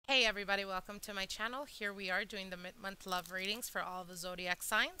Hey everybody, welcome to my channel. Here we are doing the mid-month love readings for all the zodiac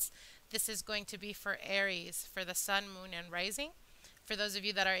signs. This is going to be for Aries, for the sun, moon, and rising. For those of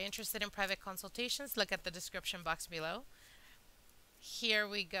you that are interested in private consultations, look at the description box below. Here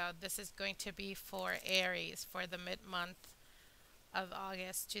we go. This is going to be for Aries for the mid-month of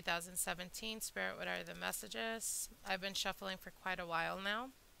August 2017. Spirit, what are the messages? I've been shuffling for quite a while now.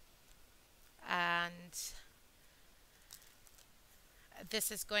 And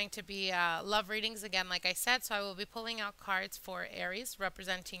this is going to be love readings again, like I said. So I will be pulling out cards for Aries,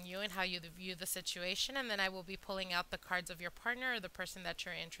 representing you and how you view the situation. And then I will be pulling out the cards of your partner or the person that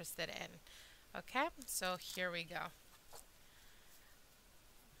you're interested in. Okay, so here we go.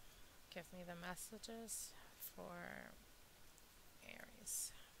 Give me the messages for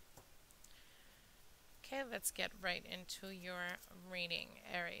Aries. Okay, let's get right into your reading,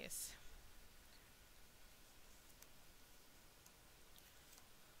 Aries.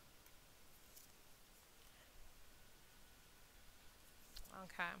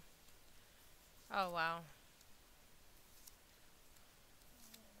 Okay. Oh, wow.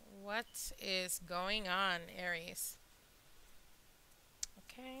 What is going on, Aries?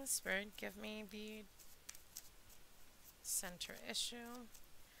 Okay, Spirit, give me the center issue.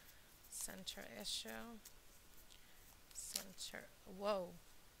 Center issue. Center. Whoa.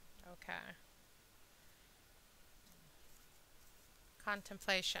 Okay.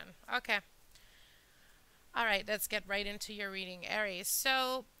 Contemplation. Okay. All right, let's get right into your reading, Aries.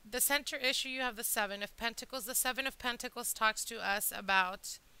 So the center issue, you have the Seven of Pentacles. The Seven of Pentacles talks to us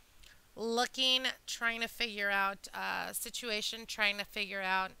about looking, trying to figure out a situation, trying to figure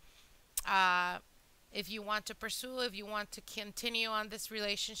out if you want to pursue, if you want to continue on this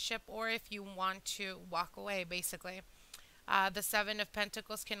relationship, or if you want to walk away, basically. The Seven of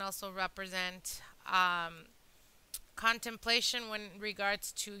Pentacles can also represent contemplation when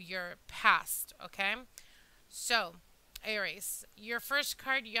regards to your past, okay? So, Aries, your first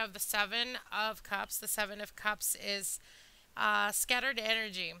card, you have the Seven of Cups. The Seven of Cups is scattered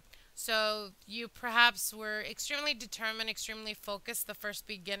energy. So, you perhaps were extremely determined, extremely focused the first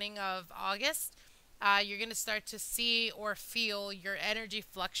beginning of August. You're going to start to see or feel your energy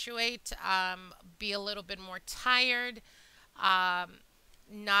fluctuate, be a little bit more tired,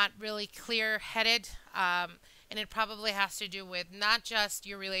 not really clear-headed, and it probably has to do with not just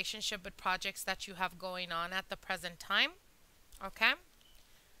your relationship, but projects that you have going on at the present time. Okay?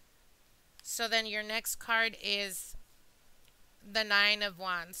 So then your next card is the Nine of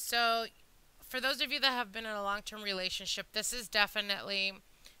Wands. So for those of you that have been in a long-term relationship, this is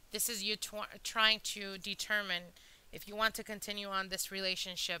you trying to determine if you want to continue on this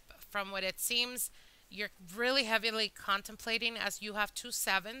relationship. From what it seems, you're really heavily contemplating, as you have two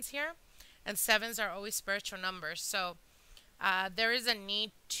sevens here. And sevens are always spiritual numbers. So there is a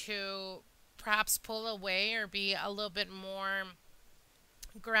need to perhaps pull away or be a little bit more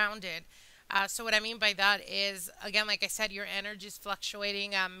grounded. So what I mean by that is, again, like I said, your energy is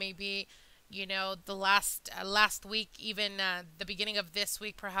fluctuating. Maybe, you know, the last week, even the beginning of this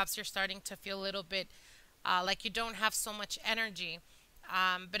week, perhaps you're starting to feel a little bit like you don't have so much energy.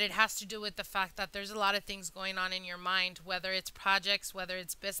 But it has to do with the fact that there's a lot of things going on in your mind, whether it's projects, whether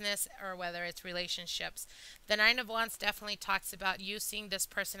it's business, or whether it's relationships. The Nine of Wands definitely talks about you seeing this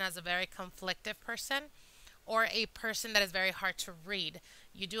person as a very conflictive person, or a person that is very hard to read.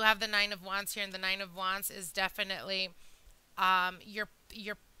 You do have the Nine of Wands here, and the Nine of Wands is definitely your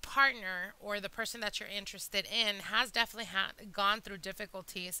partner, or the person that you're interested in, has definitely gone through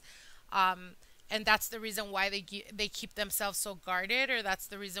difficulties. And that's the reason why they keep themselves so guarded, or that's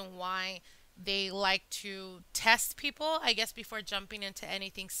the reason why they like to test people, I guess, before jumping into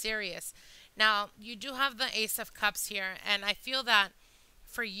anything serious. Now, you do have the Ace of Cups here, and I feel that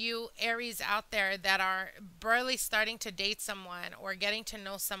for you, Aries out there that are barely starting to date someone or getting to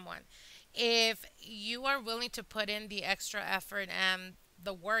know someone, if you are willing to put in the extra effort and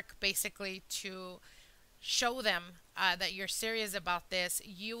the work, basically, to show them that you're serious about this,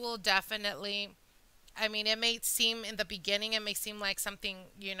 you will definitely, I mean, it may seem in the beginning, it may seem like something,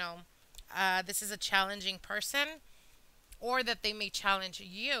 you know, this is a challenging person, or that they may challenge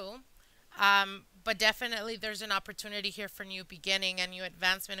you, but definitely there's an opportunity here for new beginning and new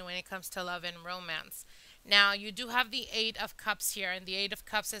advancement when it comes to love and romance. Now, you do have the Eight of Cups here, and the Eight of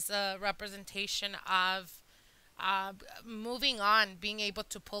Cups is a representation of moving on, being able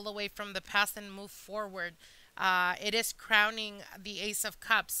to pull away from the past and move forward. It is crowning the Ace of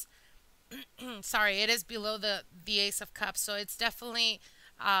Cups. Sorry, it is below the Ace of Cups. So it's definitely,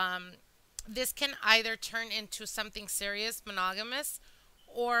 this can either turn into something serious, monogamous,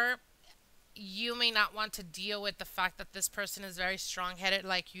 or you may not want to deal with the fact that this person is very strong-headed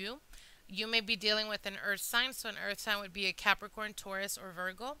like you. You may be dealing with an earth sign, so an earth sign would be a Capricorn, Taurus, or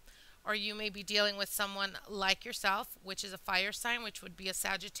Virgo. Or you may be dealing with someone like yourself, which is a fire sign, which would be a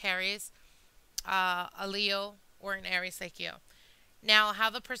Sagittarius, a Leo, or an Aries like you. Now, how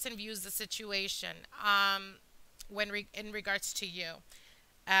the person views the situation in regards to you.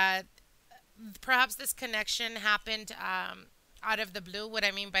 Uh, Perhaps this connection happened out of the blue. What I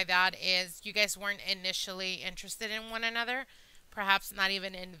mean by that is you guys weren't initially interested in one another, perhaps not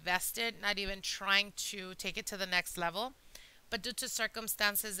even invested, not even trying to take it to the next level. But due to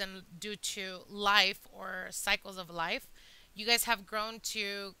circumstances and due to life or cycles of life, you guys have grown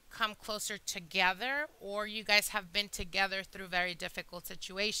to come closer together, or you guys have been together through very difficult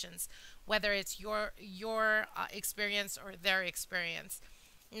situations, whether it's your experience or their experience.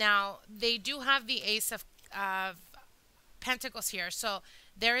 Now, they do have the Ace of Pentacles here. So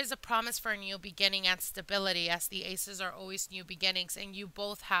there is a promise for a new beginning and stability, as the aces are always new beginnings, and you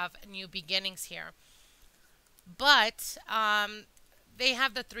both have new beginnings here. But they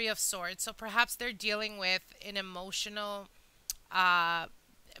have the Three of Swords. So perhaps they're dealing with an emotional uh,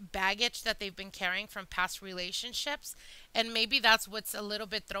 baggage that they've been carrying from past relationships. And maybe that's what's a little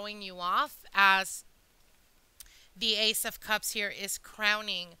bit throwing you off, as the Ace of Cups here is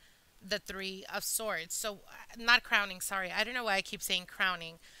crowning the Three of Swords. So, not crowning, sorry. I don't know why I keep saying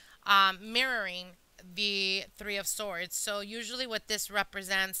crowning. Mirroring the Three of Swords. So, usually what this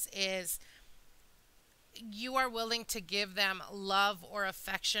represents is you are willing to give them love or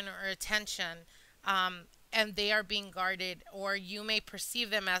affection or attention, and they are being guarded, or you may perceive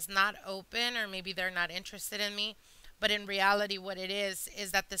them as not open, or maybe they're not interested in me. But in reality, what it is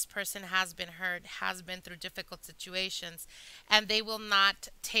that this person has been hurt, has been through difficult situations, and they will not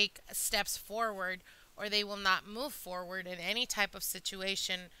take steps forward, or they will not move forward in any type of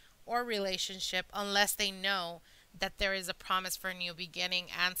situation or relationship unless they know that there is a promise for a new beginning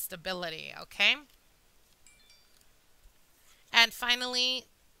and stability, okay? And finally,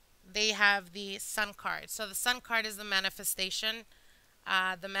 they have the Sun card. So the Sun card is the manifestation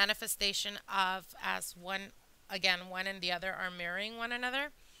of, as one, again, one and the other are mirroring one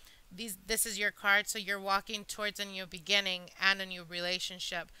another. This is your card, so you're walking towards a new beginning and a new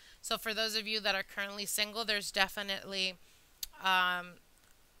relationship. So for those of you that are currently single, there's definitely a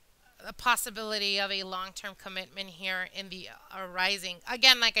possibility of a long-term commitment here in the rising.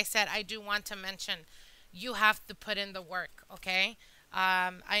 Again, like I said, I do want to mention you have to put in the work, okay?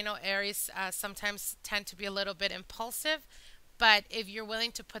 I know Aries sometimes tend to be a little bit impulsive, but if you're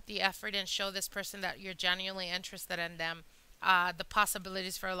willing to put the effort and show this person that you're genuinely interested in them, the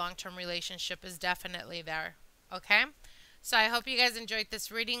possibilities for a long-term relationship is definitely there, okay? So I hope you guys enjoyed this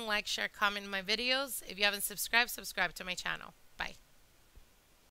reading. Like, share, comment my videos. If you haven't subscribed, subscribe to my channel.